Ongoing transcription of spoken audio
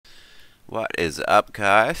What is up,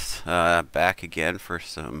 guys? Back again for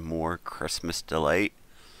some more Christmas delight.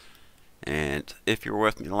 And if you're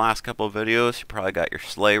with me the last couple of videos, you probably got your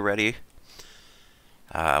sleigh ready.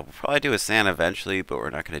 We'll probably do a Santa eventually, but we're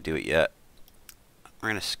not going to do it yet. We're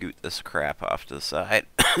going to scoot this crap off to the side.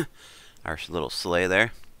 Our little sleigh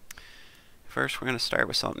there. First, we're going to start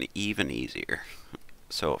with something even easier.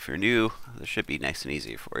 So if you're new, this should be nice and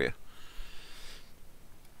easy for you.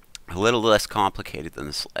 A little less complicated than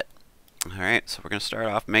the sled. Alright, so we're going to start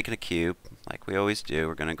off making a cube, like we always do.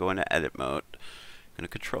 We're going to go into edit mode. We're going to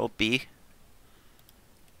control B.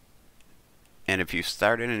 And if you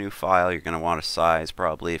start in a new file, you're going to want a size,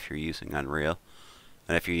 probably, if you're using Unreal.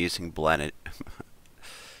 And if you're using Blended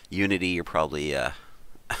Unity, you're probably, I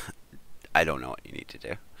don't know what you need to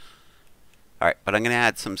do. Alright, but I'm going to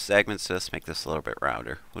add some segments to this, make this a little bit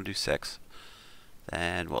rounder. We'll do 6.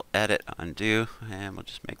 Then we'll edit, undo, and we'll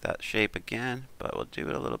just make that shape again, but we'll do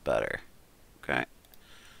it a little better. Okay,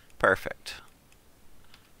 perfect.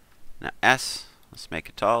 Now S, let's make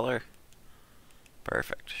it taller.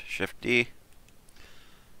 Perfect. Shift D.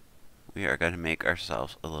 We are going to make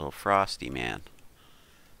ourselves a little frosty man.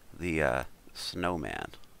 The snowman.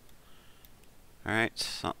 Alright,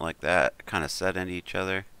 something like that. Kind of set into each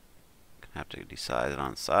other. Gonna have to decide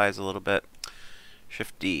on size a little bit.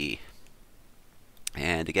 Shift D.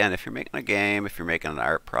 And again, if you're making a game, if you're making an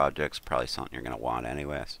art project, it's probably something you're going to want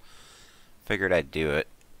anyways. Figured I'd do it.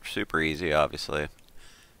 Super easy, obviously.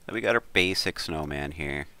 Then we got our basic snowman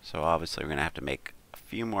here. So obviously we're going to have to make a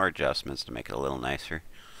few more adjustments to make it a little nicer.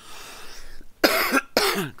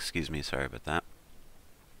 Excuse me, sorry about that.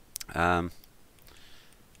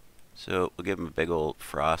 So we'll give him a big old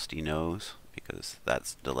frosty nose, because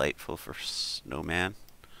that's delightful for snowman.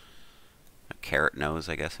 A carrot nose,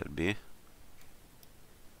 I guess it would be.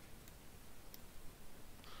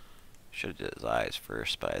 Should have did his eyes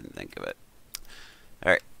first, but I didn't think of it.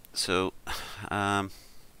 Alright, so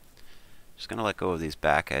just going to let go of these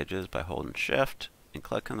back edges by holding shift and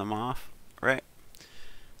clicking them off. Right.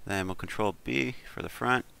 Then we'll control B for the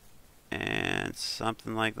front and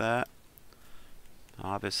something like that.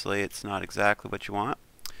 Obviously it's not exactly what you want.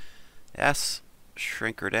 S,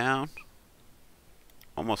 shrink her down.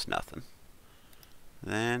 Almost nothing.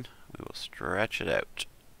 Then we will stretch it out.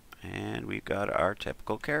 And we've got our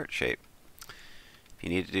typical carrot shape. If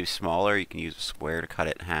you need to do smaller, you can use a square to cut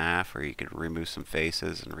it in half, or you could remove some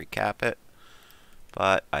faces and recap it.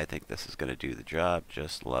 But I think this is going to do the job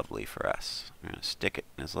just lovely for us. I'm going to stick it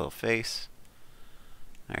in his little face.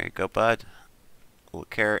 There you go, bud. Little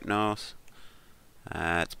carrot nose.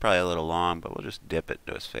 It's probably a little long, but we'll just dip it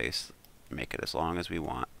into his face. Make it as long as we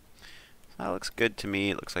want. So that looks good to me.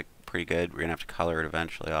 It looks like pretty good. We're going to have to color it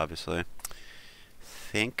eventually, obviously.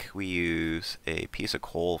 Think we use a piece of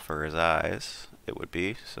coal for his eyes. It would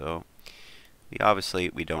be so.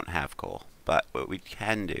 We don't have coal, but what we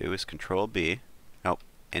can do is Control B. Nope,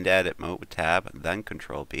 into edit mode with Tab, then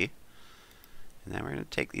Control B, and then we're going to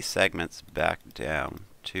take these segments back down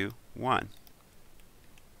to 1.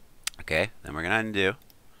 Okay, then we're going to undo,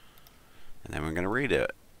 and then we're going to redo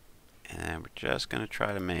it, and we're just going to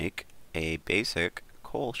try to make a basic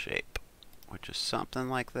coal shape, which is something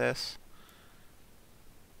like this.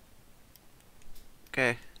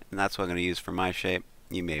 Okay, and that's what I'm going to use for my shape.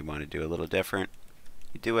 You may want to do a little different.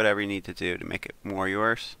 You do whatever you need to do to make it more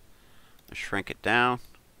yours. Shrink it down.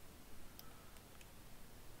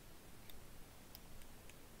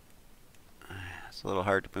 It's a little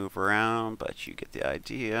hard to move around, but you get the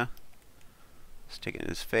idea. Stick it in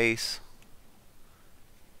his face.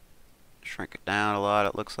 Shrink it down a lot,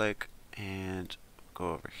 it looks like. And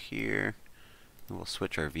go over here. And we'll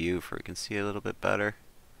switch our view so we can see a little bit better.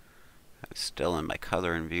 I was still in my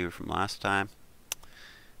color and view from last time.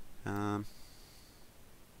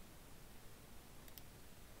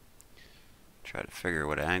 Try to figure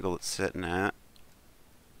what angle it's sitting at.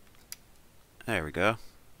 There we go.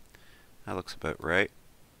 That looks about right.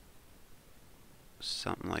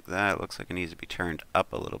 Something like that. It looks like it needs to be turned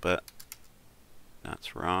up a little bit.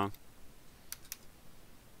 That's wrong.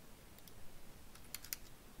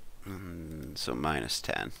 So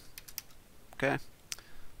 -10. Okay.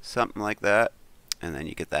 Something like that. And then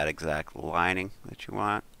you get that exact lining that you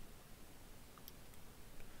want.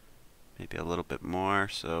 Maybe a little bit more,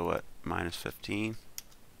 so what, -15?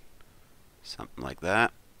 Something like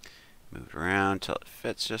that. Move it around until it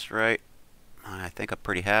fits just right. I think I'm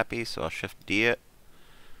pretty happy, so I'll Shift D it.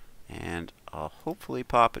 And I'll hopefully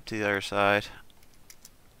pop it to the other side.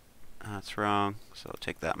 That's wrong, so I'll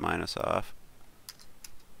take that minus off.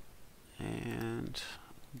 And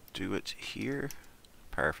do it here.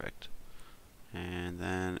 Perfect. And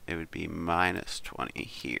then it would be -20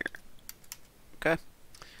 here.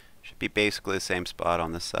 be basically the same spot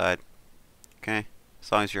on this side. Okay,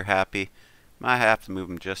 as long as you're happy. Might have to move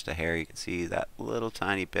them just a hair. You can see that little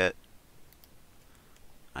tiny bit.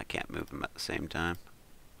 I can't move them at the same time.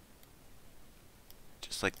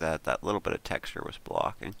 Just like that, that little bit of texture was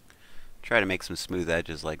blocking. Try to make some smooth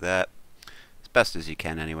edges like that. As best as you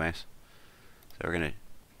can anyways. So we're going to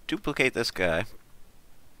duplicate this guy.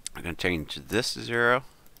 I'm going to change this to 0,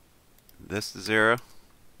 this to 0,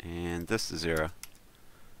 and this to 0.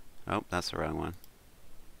 Oh, that's the wrong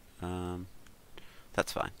one.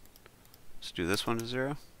 That's fine. Let's do this one to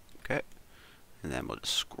 0. Okay. And then we'll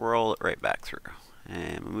just scroll it right back through.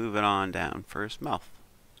 And we'll move it on down for his mouth.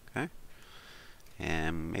 Okay.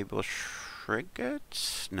 And maybe we'll shrink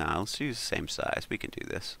it. No, let's use the same size. We can do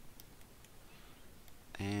this.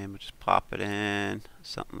 And we'll just pop it in.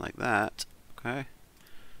 Something like that. Okay.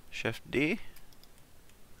 Shift D.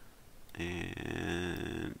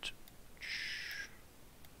 And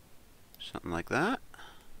something like that.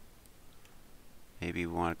 Maybe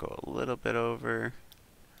we want to go a little bit over.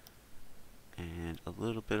 And a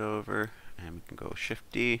little bit over. And we can go Shift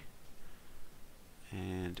D.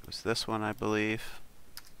 And it was this one, I believe.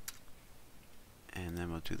 And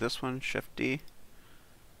then we'll do this one, Shift D.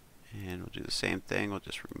 And we'll do the same thing. We'll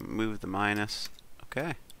just remove the minus.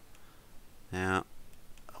 Okay. Now,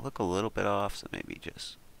 I look a little bit off, so maybe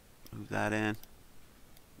just move that in.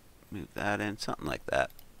 Move that in, something like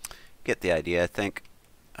that. Get the idea, I think.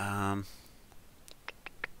 So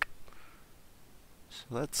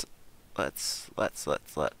let's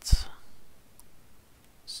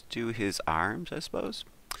do his arms, I suppose.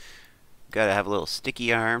 Gotta have a little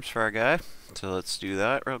sticky arms for our guy. So let's do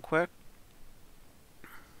that real quick.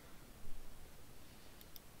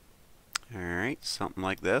 Alright, something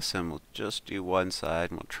like this, and we'll just do one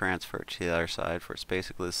side and we'll transfer it to the other side for it's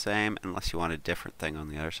basically the same, unless you want a different thing on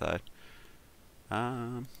the other side.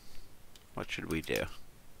 What should we do?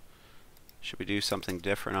 Should we do something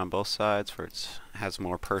different on both sides for it has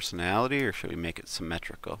more personality, or should we make it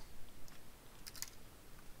symmetrical?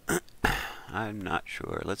 I'm not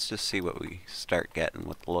sure. Let's just see what we start getting,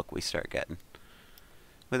 what the look we start getting.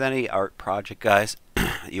 With any art project, guys,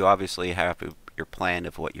 you obviously have your plan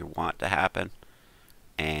of what you want to happen,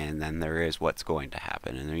 and then there is what's going to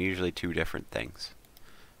happen, and they're usually two different things.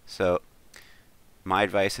 So my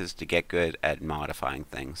advice is to get good at modifying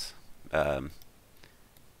things.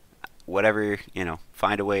 Whatever, you know,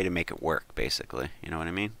 find a way to make it work, basically. You know what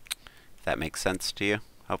I mean? If that makes sense to you.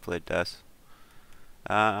 Hopefully it does.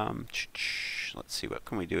 Let's see, what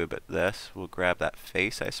can we do about this? We'll grab that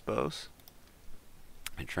face, I suppose,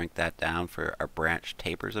 and shrink that down for our branch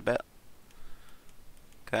tapers a bit.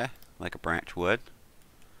 Okay, like a branch would.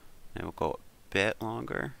 And we'll go a bit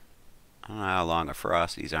longer. I don't know how long a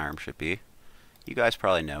Frosty's arm should be. You guys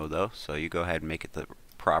probably know though, so you go ahead and make it the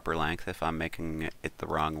proper length if I'm making it the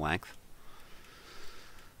wrong length.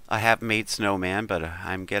 I have made Snowman, but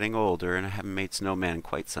I'm getting older and I haven't made Snowman in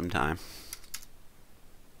quite some time.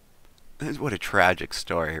 What a tragic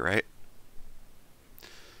story, right?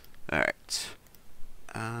 Alright.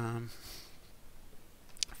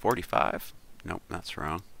 45? Nope, that's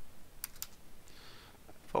wrong.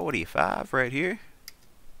 45 right here?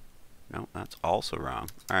 Nope, that's also wrong.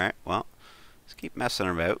 Alright, well, let's keep messing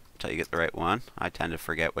about until you get the right one. I tend to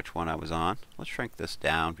forget which one I was on. Let's shrink this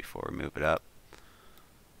down before we move it up.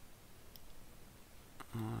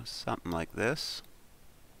 Something like this.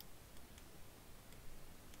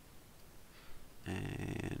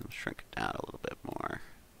 And we'll shrink it down a little bit more.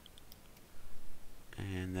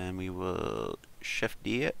 And then we will Shift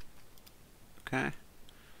D it. Okay.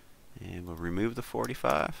 And we'll remove the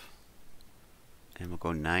 45. And we'll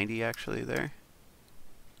go 90 actually there.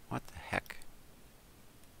 What the heck?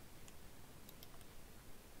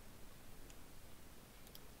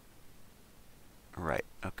 Right.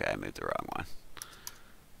 Okay, I moved the wrong one.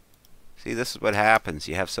 See, this is what happens.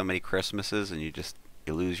 You have so many Christmases and you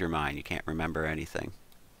lose your mind. You can't remember anything.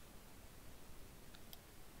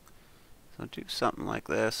 So do something like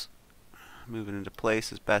this. Move it into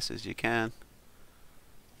place as best as you can.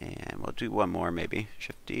 And we'll do one more maybe.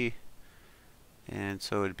 Shift D. And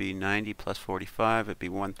so it'd be 90 plus 45. It'd be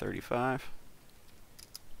 135.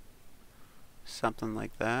 Something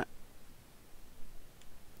like that.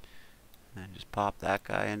 And just pop that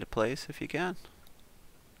guy into place if you can.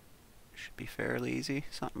 Should be fairly easy.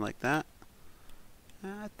 Something like that.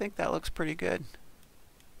 I think that looks pretty good.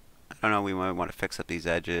 I don't know, we might want to fix up these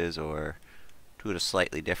edges or do it a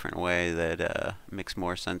slightly different way that makes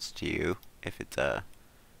more sense to you. If it's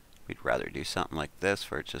we'd rather do something like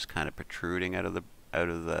this where it's just kind of protruding out of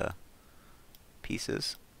the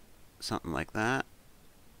pieces. Something like that.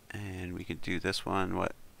 And we could do this one,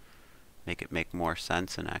 what, make it make more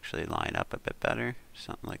sense and actually line up a bit better.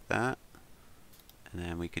 Something like that. And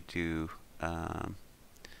then we could do, I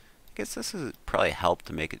guess this is probably help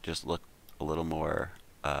to make it just look a little more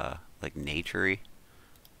like naturey,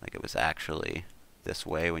 like it was actually this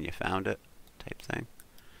way when you found it type thing.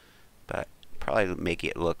 But probably make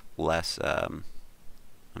it look less, I'm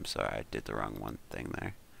sorry, I did the wrong one thing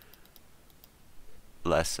there.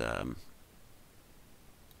 Less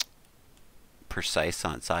precise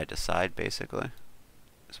on side to side, basically,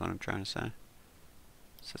 is what I'm trying to say.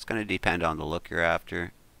 So it's going to depend on the look you're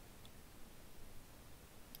after.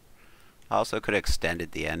 I also could have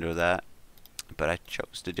extended the end of that, but I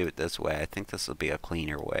chose to do it this way. I think this will be a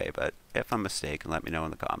cleaner way, but if I'm mistaken, let me know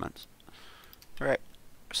in the comments. Alright,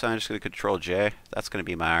 so I'm just going to Control J. That's going to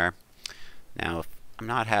be my arm. Now, if I'm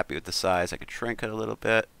not happy with the size, I could shrink it a little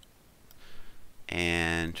bit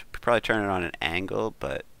and probably turn it on an angle,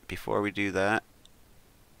 but before we do that,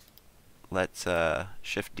 let's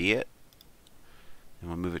Shift D it, and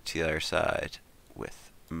we'll move it to the other side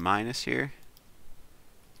with minus here,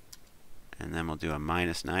 and then we'll do a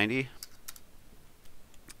minus 90.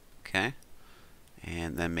 Okay,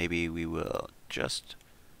 and then maybe we will just,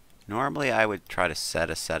 normally I would try to set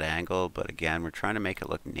a set angle, but again, we're trying to make it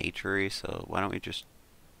look naturey, so why don't we just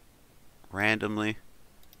randomly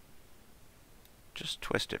just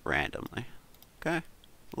twist it randomly. Okay,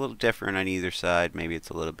 a little different on either side, maybe it's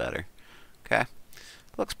a little better. Okay,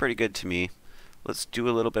 looks pretty good to me. Let's do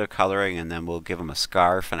a little bit of coloring and then we'll give him a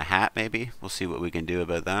scarf and a hat maybe. We'll see what we can do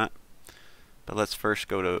about that. But let's first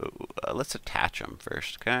go to, let's attach him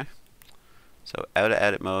first, okay? So out of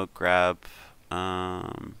edit mode, grab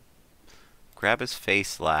his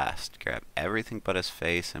face last. Grab everything but his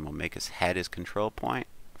face and we'll make his head his control point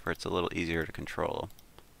for it's a little easier to control.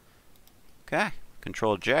 Okay,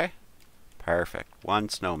 Control J. Perfect, one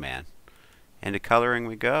snowman. Into coloring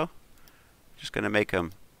we go. Just going to make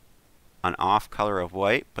him an off color of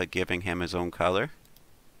white by giving him his own color,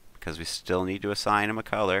 because we still need to assign him a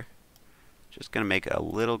color. Just going to make it a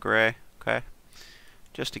little gray, okay?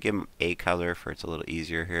 Just to give him a color for it's a little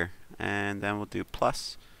easier here. And then we'll do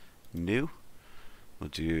plus, new. We'll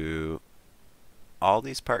do all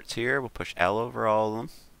these parts here. We'll push L over all of them.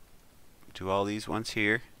 Do all these ones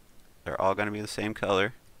here. They're all going to be the same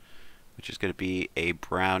color, which is going to be a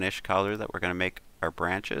brownish color that we're going to make our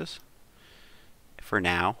branches. For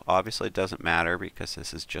now, obviously it doesn't matter because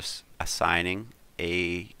this is just assigning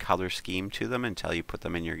a color scheme to them until you put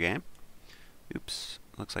them in your game. Oops,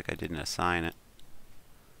 looks like I didn't assign it.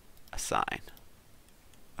 Assign.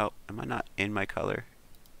 Oh, am I not in my color?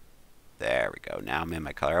 There we go, now I'm in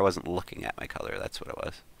my color. I wasn't looking at my color, that's what it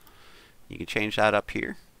was. You can change that up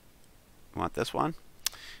here. You want this one,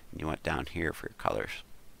 and you want down here for your colors.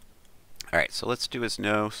 Alright, so let's do his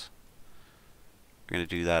nose. We're going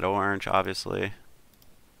to do that orange, obviously.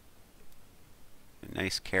 A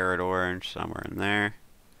nice carrot orange somewhere in there.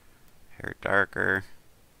 Hair darker.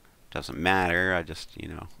 Doesn't matter, I just, you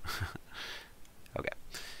know. Okay.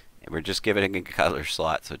 And we're just giving it a color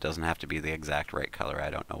slot, so it doesn't have to be the exact right color.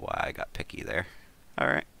 I don't know why I got picky there.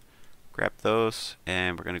 Alright. Grab those,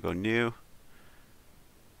 and we're going to go new.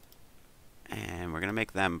 And we're going to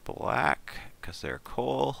make them black, because they're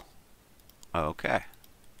coal. Okay.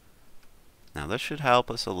 Now this should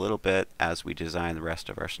help us a little bit as we design the rest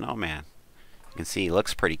of our snowman. You can see he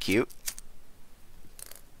looks pretty cute.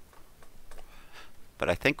 But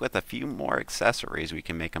I think with a few more accessories we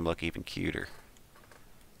can make him look even cuter.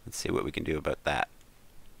 Let's see what we can do about that.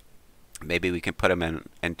 Maybe we can put him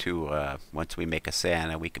into, once we make a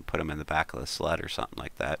Santa, we can put him in the back of the sled or something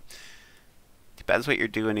like that. Depends what you're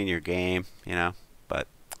doing in your game, you know, but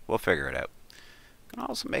we'll figure it out. We can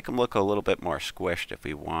also make him look a little bit more squished if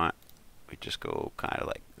we want. We just go kind of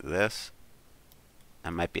like this.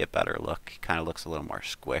 That might be a better look. He kind of looks a little more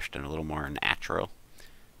squished and a little more natural.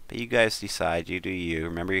 But you guys decide, you do you.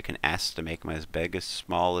 Remember, you can S to make him as big as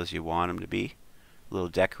small as you want him to be. A little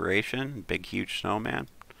decoration, big huge snowman.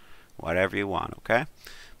 Whatever you want, okay?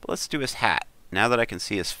 But let's do his hat. Now that I can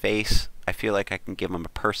see his face, I feel like I can give him a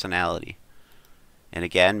personality. And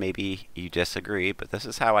again, maybe you disagree, but this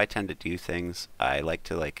is how I tend to do things. I like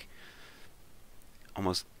to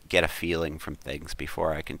almost get a feeling from things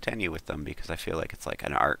before I continue with them, because I feel like it's like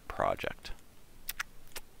an art project.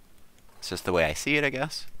 It's just the way I see it, I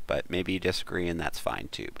guess. But maybe you disagree, and that's fine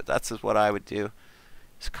too. But that's just what I would do.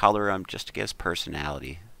 Is color him just to get his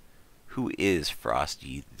personality. Who is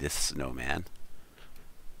Frosty, this snowman?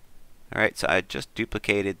 Alright, so I just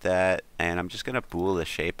duplicated that, and I'm just going to bool the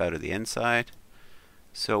shape out of the inside.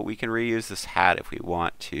 So we can reuse this hat if we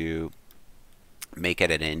want to make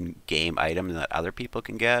it an in-game item that other people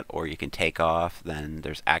can get, or you can take off. Then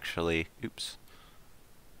there's actually, oops,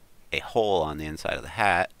 a hole on the inside of the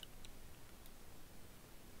hat,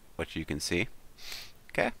 which you can see.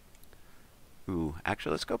 Okay. Ooh,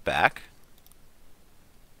 actually, let's go back.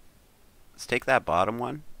 Let's take that bottom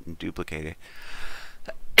one and duplicate it.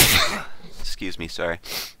 Excuse me, sorry.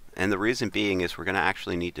 And the reason being is we're going to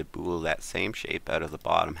actually need to bool that same shape out of the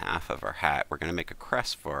bottom half of our hat. We're going to make a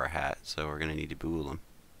crest for our hat, so we're going to need to bool them.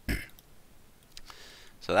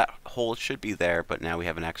 So that hole should be there, but now we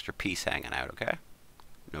have an extra piece hanging out, okay?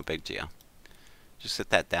 No big deal. Just set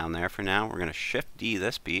that down there for now. We're going to Shift D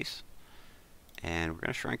this piece, and we're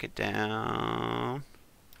going to shrink it down.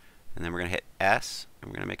 And then we're going to hit S, and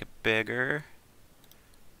we're going to make it bigger.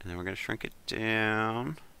 And then we're going to shrink it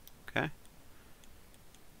down, okay?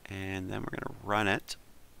 And then we're going to run it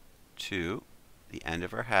to the end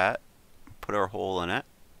of our hat, put our hole in it.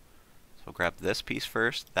 So we'll grab this piece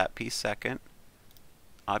first, that piece second,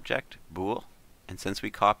 object, bool, and since we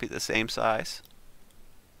copy the same size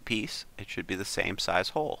piece, it should be the same size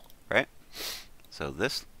hole, right? So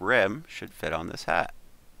this rim should fit on this hat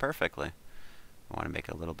perfectly. I want to make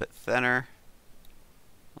it a little bit thinner.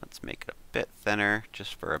 Let's make it a bit thinner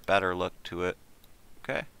just for a better look to it.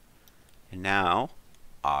 Okay. And now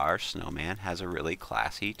our snowman has a really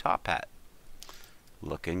classy top hat.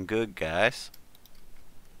 Looking good, guys.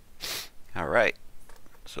 Alright.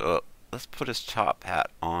 So let's put his top hat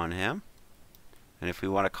on him. And if we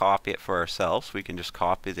want to copy it for ourselves, we can just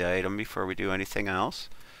copy the item before we do anything else.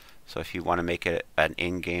 So if you want to make it an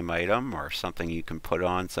in-game item or something you can put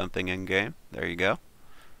on something in-game, there you go.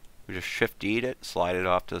 We just Shift D it, slide it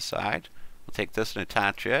off to the side. We'll take this and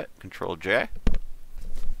attach it, Control J.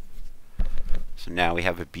 So now we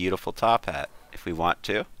have a beautiful top hat. If we want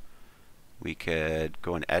to, we could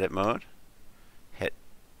go in edit mode,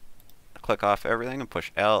 click off everything and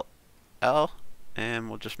push L, and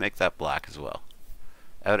we'll just make that black as well.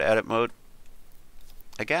 Out of edit mode,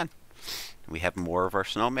 again. We have more of our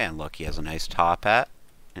snowman look. He has a nice top hat,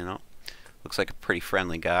 you know. Looks like a pretty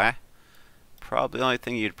friendly guy. Probably the only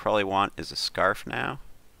thing you'd probably want is a scarf now.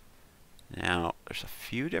 Now, there's a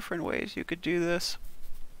few different ways you could do this.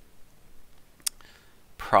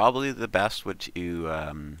 Probably the best would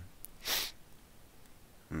to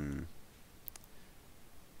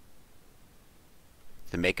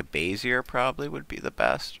to make a bazier probably would be the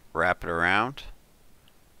best. Wrap it around,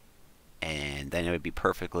 and then it would be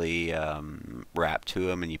perfectly wrapped to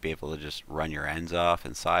him, and you'd be able to just run your ends off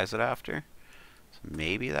and size it after. So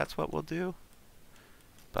maybe that's what we'll do.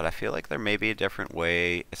 But I feel like there may be a different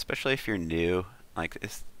way, especially if you're new. Like,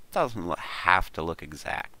 it doesn't have to look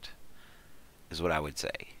exact, is what I would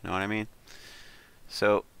say. You know what I mean?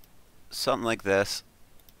 So something like this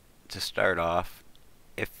to start off.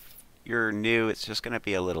 If you're new, it's just going to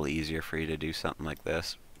be a little easier for you to do something like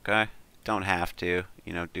this. Okay? Don't have to.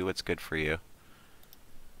 You know, do what's good for you.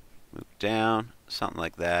 Move down, something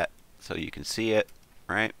like that, so you can see it,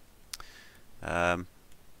 right?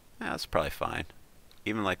 That's probably fine.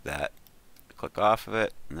 Even like that. Click off of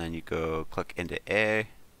it, and then you go click into A.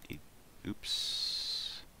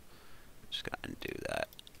 Oops. Just gotta undo that.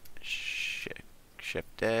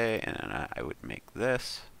 Shift A, and then I would make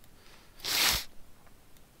this.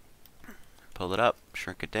 Pull it up,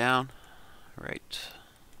 shrink it down. Right.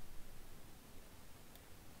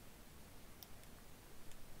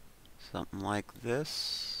 Something like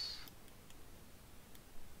this.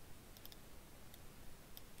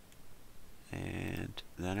 And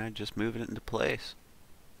then I just move it into place.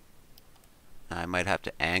 I might have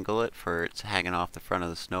to angle it for it's hanging off the front of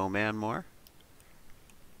the snowman more.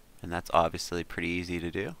 And that's obviously pretty easy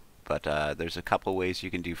to do. But there's a couple ways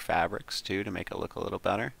you can do fabrics too to make it look a little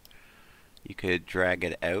better. You could drag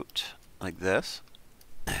it out like this.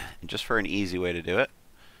 And just for an easy way to do it,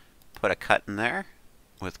 put a cut in there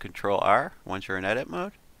with Control R once you're in edit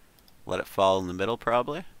mode. Let it fall in the middle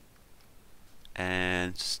probably.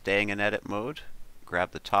 And staying in edit mode,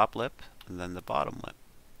 grab the top lip and then the bottom lip.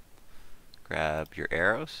 Grab your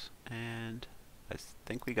arrows, and I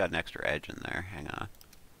think we got an extra edge in there. Hang on.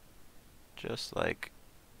 Just like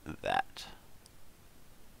that,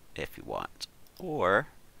 if you want. Or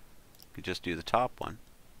you could just do the top one.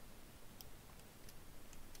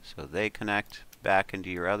 So they connect back into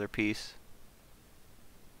your other piece.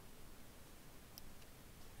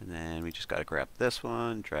 And then we just got to grab this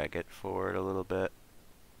one, drag it forward a little bit.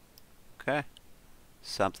 Okay.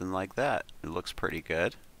 Something like that. It looks pretty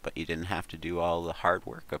good, but you didn't have to do all the hard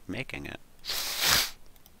work of making it.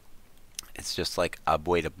 It's just like a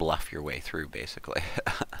way to bluff your way through, basically.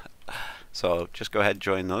 So just go ahead and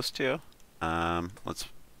join those two. Let's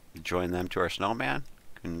join them to our snowman.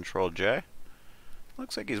 Control J.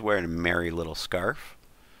 Looks like he's wearing a merry little scarf.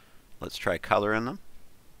 Let's try coloring them.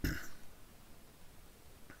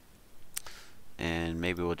 And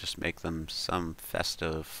maybe we'll just make them some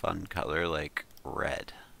festive, fun color like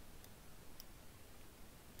red.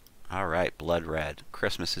 Alright, blood red.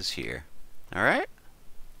 Christmas is here. Alright?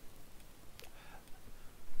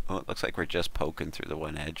 Oh, it looks like we're just poking through the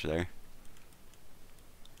one edge there.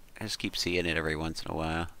 I just keep seeing it every once in a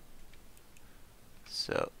while.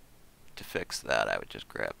 So, to fix that, I would just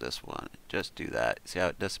grab this one. Just do that. See how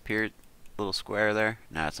it disappeared? Little square there?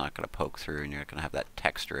 Now it's not going to poke through and you're going to have that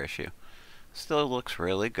texture issue. Still looks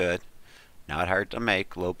really good. Not hard to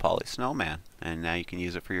make. Low poly snowman. And now you can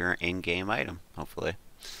use it for your in-game item, hopefully.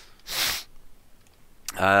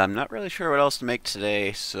 I'm not really sure what else to make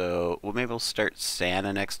today, so maybe we'll start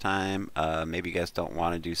Santa next time. Maybe you guys don't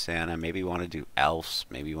want to do Santa. Maybe you want to do elves.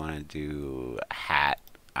 Maybe you want to do a hat.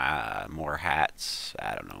 More hats.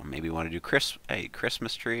 I don't know. Maybe you want to do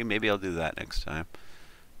Christmas tree. Maybe I'll do that next time.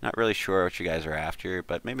 Not really sure what you guys are after,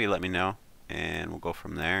 but maybe let me know, and we'll go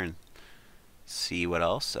from there and see what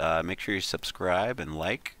else. Make sure you subscribe and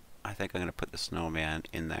like. I think I'm going to put the snowman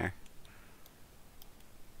in there.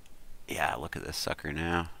 Yeah, look at this sucker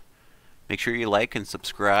now. Make sure you like and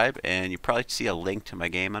subscribe, and you probably see a link to my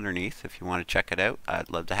game underneath if you want to check it out. I'd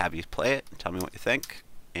love to have you play it and tell me what you think.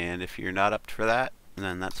 And if you're not up for that,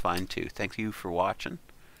 then that's fine too. Thank you for watching.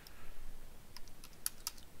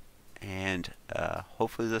 And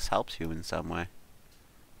hopefully this helps you in some way.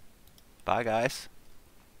 Bye, guys.